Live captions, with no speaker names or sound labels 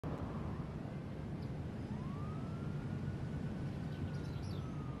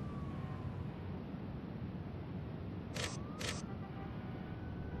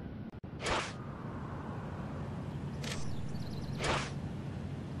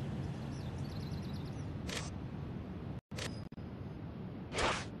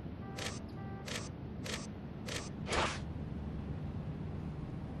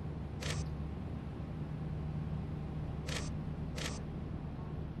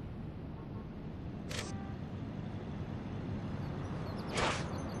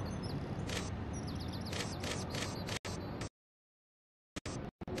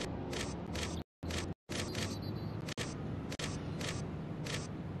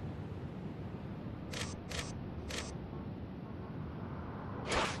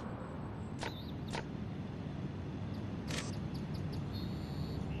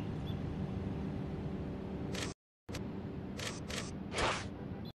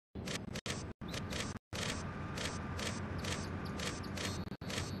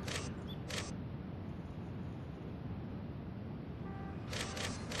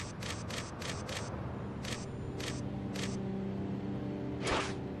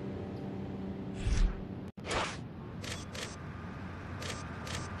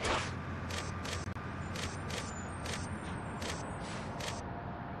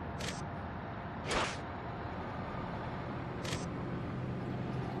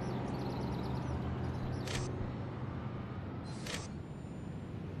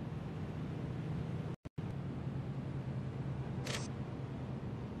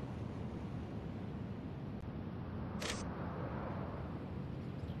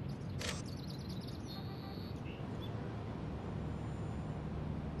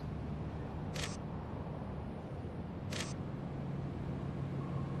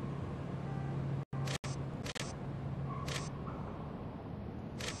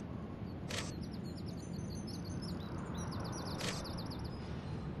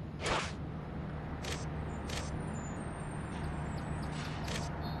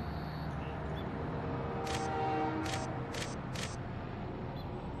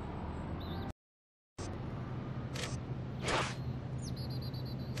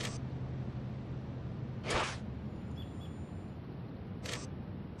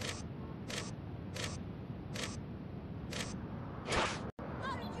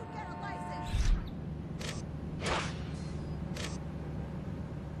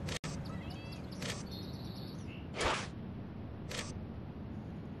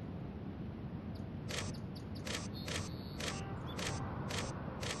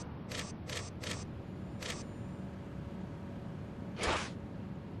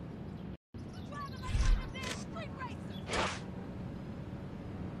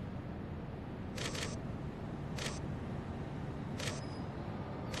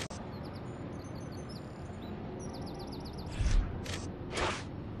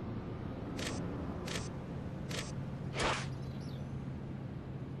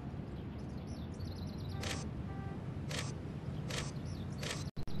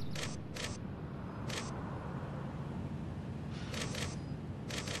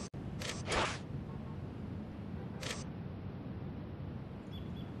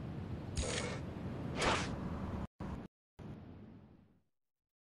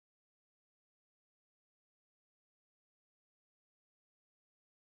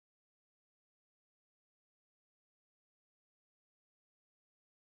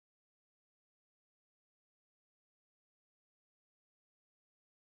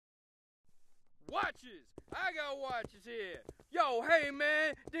Watches! I got watches here. Yo, hey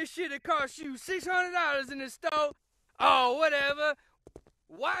man, this shit'll cost you $600 in the store. Oh, whatever.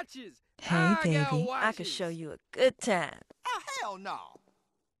 Watches. Hey, baby, I can show you a good time. Oh, hell no.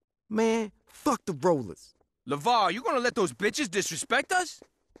 Man, fuck the rollers. LeVar, you gonna let those bitches disrespect us?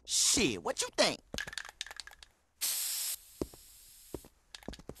 Shit, what you think?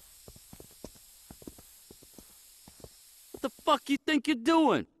 What the fuck you think you're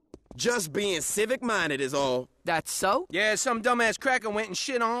doing? Just being civic-minded is all. That's so? Yeah, some dumbass cracker went and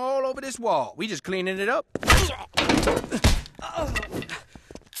shit all over this wall. We just cleaning it up.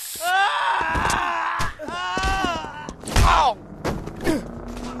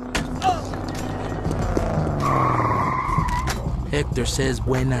 Hector says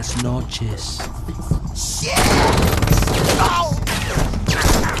buenas noches. Shit! Oh!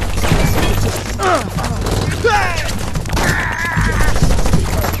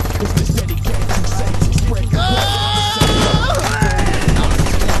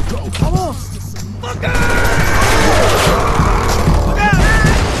 Come on!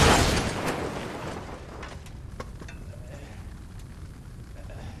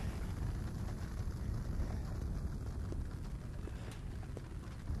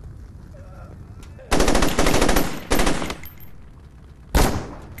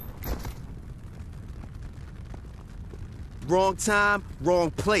 Wrong time, wrong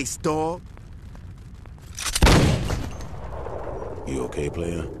place, dawg. You okay,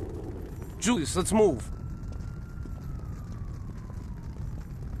 player? Julius, let's move.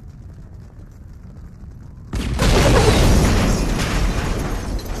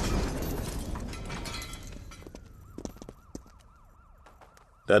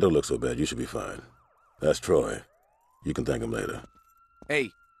 That don't look so bad. You should be fine. That's Troy. You can thank him later.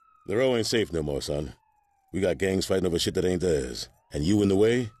 Hey. The row ain't safe no more, son. We got gangs fighting over shit that ain't theirs. And you in the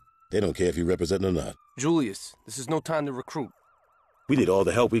way, they don't care if you represent or not. Julius, this is no time to recruit. We need all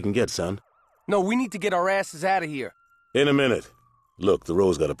the help we can get, son. No, we need to get our asses out of here. In a minute. Look, the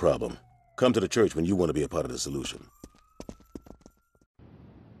row's got a problem. Come to the church when you want to be a part of the solution.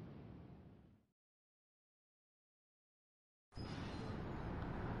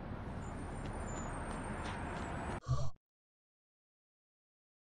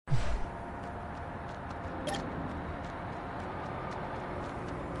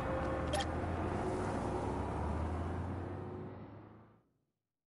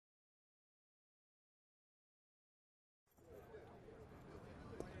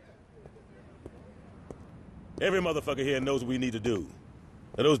 Every motherfucker here knows what we need to do.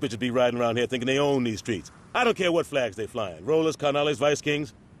 Now those bitches be riding around here thinking they own these streets. I don't care what flags they flying. Rollers, Carnales, Vice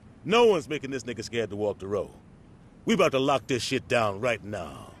Kings. No one's making this nigga scared to walk the row. We about to lock this shit down right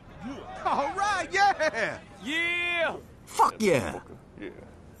now. All right, yeah! Yeah! Fuck yeah!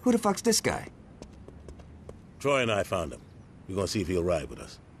 Who the fuck's this guy? Troy and I found him. We're gonna see if he'll ride with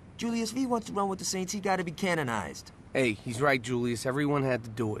us. Julius, if he wants to run with the Saints, he gotta be canonized. Hey, he's right, Julius. Everyone had to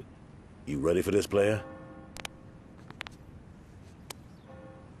do it. You ready for this, player?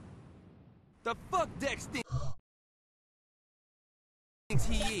 The fuck Dex thinks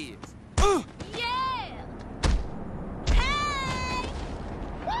he is? Yeah! Hey!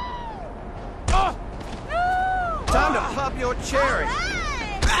 Woo! Time to pop your cherry.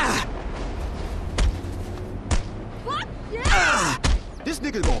 Right. Fuck yeah! This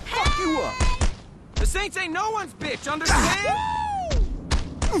nigga's gonna fuck you up. The Saints ain't no one's bitch, understand?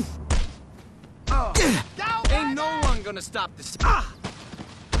 Ain't no one gonna stop this.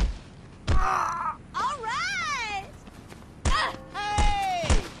 All right! Hey!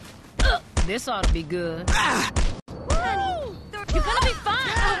 This ought to be good. Honey, you're gonna be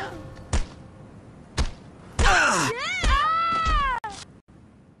fine! Yeah!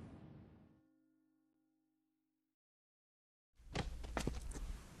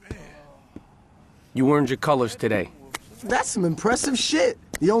 You earned your colors today. That's some impressive shit.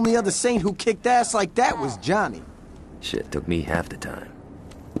 The only other Saint who kicked ass like that was Johnny. Shit took me half the time.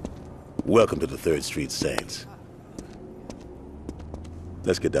 Welcome to the 3rd Street Saints.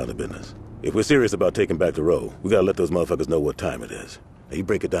 Let's get down to business. If we're serious about taking back the row, we gotta let those motherfuckers know what time it is. Now you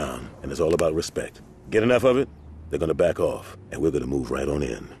break it down, and it's all about respect. Get enough of it, they're gonna back off, and we're gonna move right on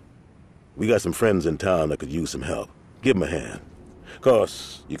in. We got some friends in town that could use some help. Give them a hand.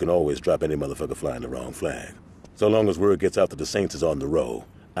 'Cause you can always drop any motherfucker flying the wrong flag. So long as word gets out that the Saints is on the row,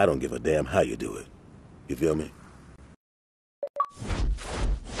 I don't give a damn how you do it. You feel me?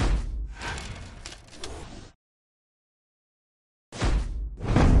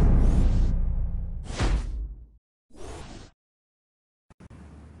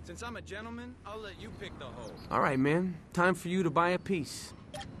 Since I'm a gentleman, I'll let you pick the hole. All right, man. Time for you to buy a piece.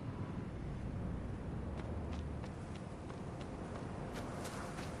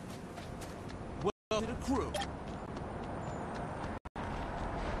 to the crew.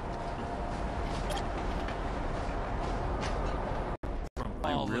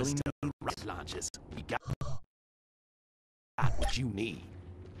 All really need rocket launches. You got what you need.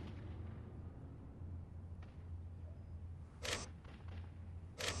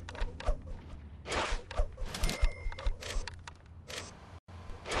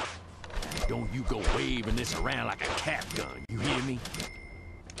 Don't you go waving this around like a cap gun, you hear me?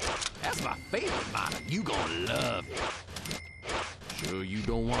 That's my favorite model. You gonna love it. Sure you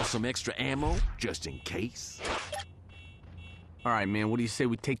don't want some extra ammo, just in case? All right, man, what do you say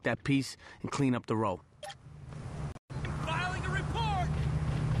we take that piece and clean up the row? Filing a report!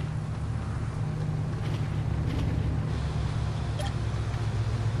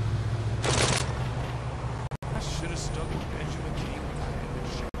 I should have stuck with Benjamin King when I had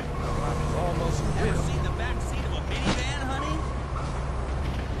this shit. I was almost Ever seen the back seat of a minivan, honey?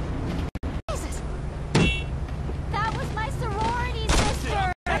 Jesus! That was my sorority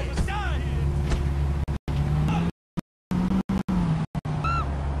sister!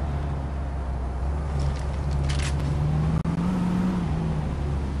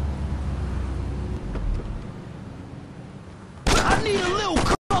 I need a little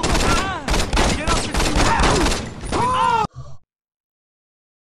cover! Get up and shoot out!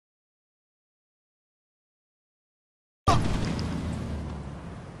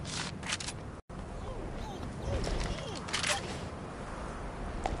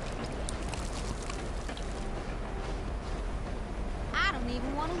 I don't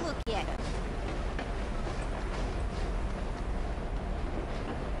even want to look at her.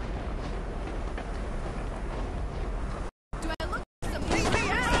 Do I look something?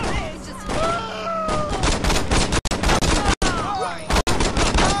 Just...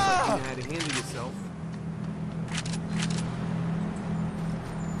 You had to handle yourself.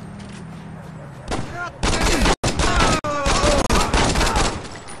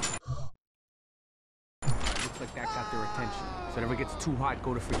 Looks like that got their attention. So it never gets too hot,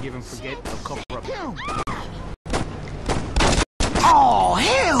 go to forgive and forget, or cover up. Oh,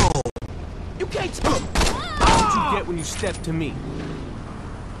 hell! You can't That's what you get when you step to me.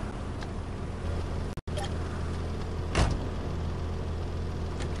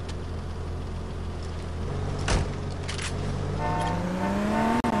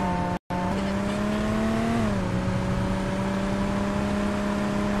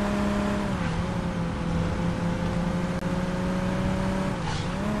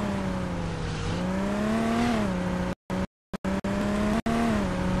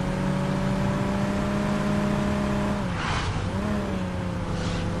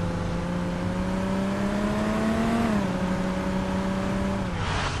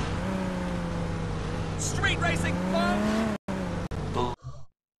 Street racing fun! The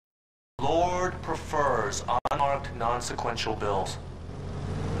Lord prefers unmarked, non-sequential bills.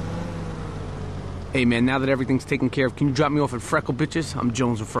 Hey man, now that everything's taken care of, can you drop me off at Freckle Bitches? I'm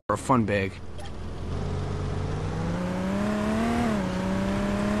jonesing for a fun bag.